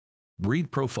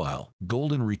Breed profile: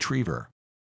 Golden Retriever.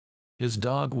 His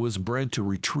dog was bred to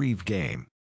retrieve game.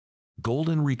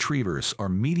 Golden Retrievers are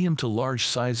medium to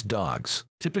large-sized dogs,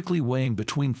 typically weighing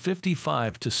between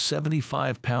 55 to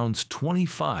 75 pounds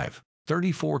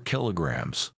 34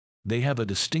 kilograms. They have a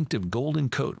distinctive golden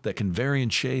coat that can vary in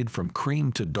shade from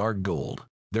cream to dark gold.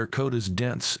 Their coat is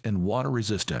dense and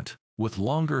water-resistant, with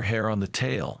longer hair on the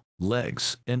tail,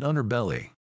 legs, and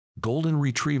underbelly. Golden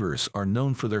Retrievers are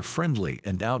known for their friendly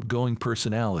and outgoing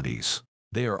personalities.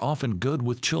 They are often good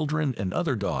with children and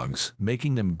other dogs,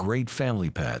 making them great family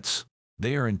pets.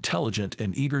 They are intelligent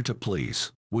and eager to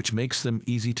please, which makes them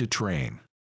easy to train.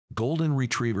 Golden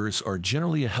Retrievers are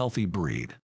generally a healthy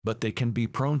breed, but they can be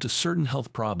prone to certain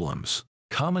health problems.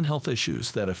 Common health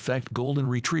issues that affect Golden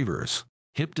Retrievers: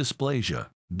 hip dysplasia.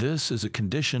 This is a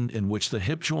condition in which the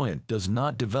hip joint does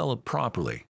not develop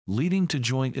properly, leading to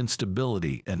joint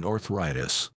instability and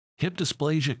arthritis. Hip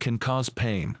dysplasia can cause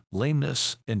pain,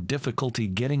 lameness, and difficulty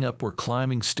getting up or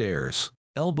climbing stairs.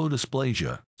 Elbow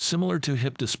dysplasia. Similar to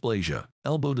hip dysplasia,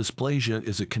 elbow dysplasia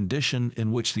is a condition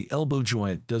in which the elbow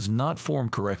joint does not form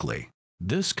correctly.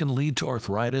 This can lead to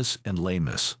arthritis and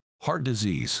lameness. Heart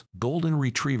disease. Golden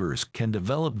Retrievers can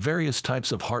develop various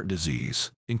types of heart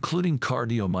disease, including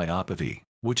cardiomyopathy,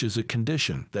 which is a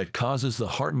condition that causes the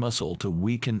heart muscle to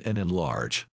weaken and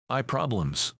enlarge. Eye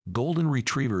problems. Golden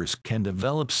Retrievers can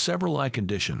develop several eye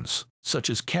conditions, such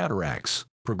as cataracts,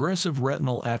 progressive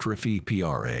retinal atrophy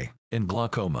 (PRA), and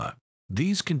glaucoma.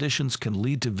 These conditions can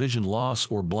lead to vision loss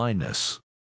or blindness.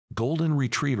 Golden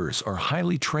Retrievers are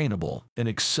highly trainable and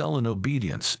excel in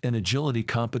obedience and agility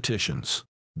competitions.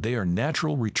 They are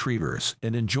natural retrievers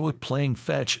and enjoy playing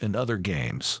fetch and other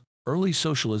games. Early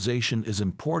socialization is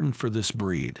important for this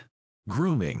breed.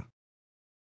 Grooming.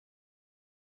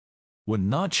 When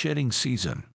not shedding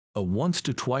season, a once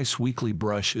to twice weekly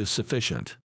brush is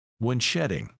sufficient. When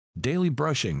shedding, daily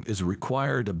brushing is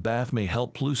required. A bath may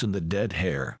help loosen the dead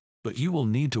hair, but you will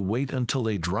need to wait until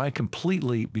they dry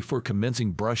completely before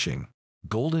commencing brushing.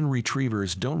 Golden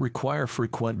Retrievers don't require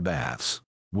frequent baths.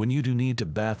 When you do need to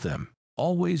bath them,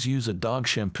 always use a dog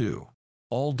shampoo.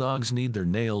 All dogs need their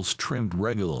nails trimmed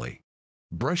regularly.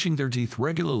 Brushing their teeth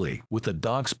regularly with a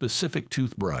dog-specific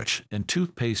toothbrush and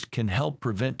toothpaste can help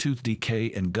prevent tooth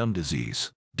decay and gum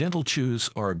disease. Dental chews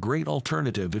are a great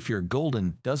alternative if your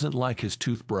Golden doesn't like his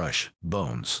toothbrush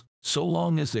bones, so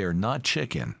long as they are not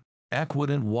chicken.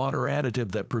 Aquident water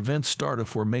additive that prevents starter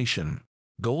formation.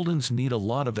 Goldens need a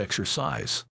lot of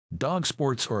exercise. Dog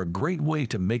sports are a great way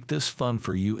to make this fun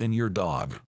for you and your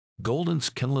dog.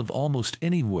 Goldens can live almost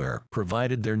anywhere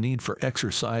provided their need for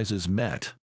exercise is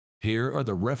met. Here are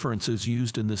the references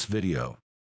used in this video.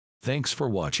 Thanks for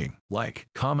watching. Like,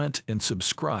 comment, and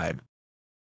subscribe.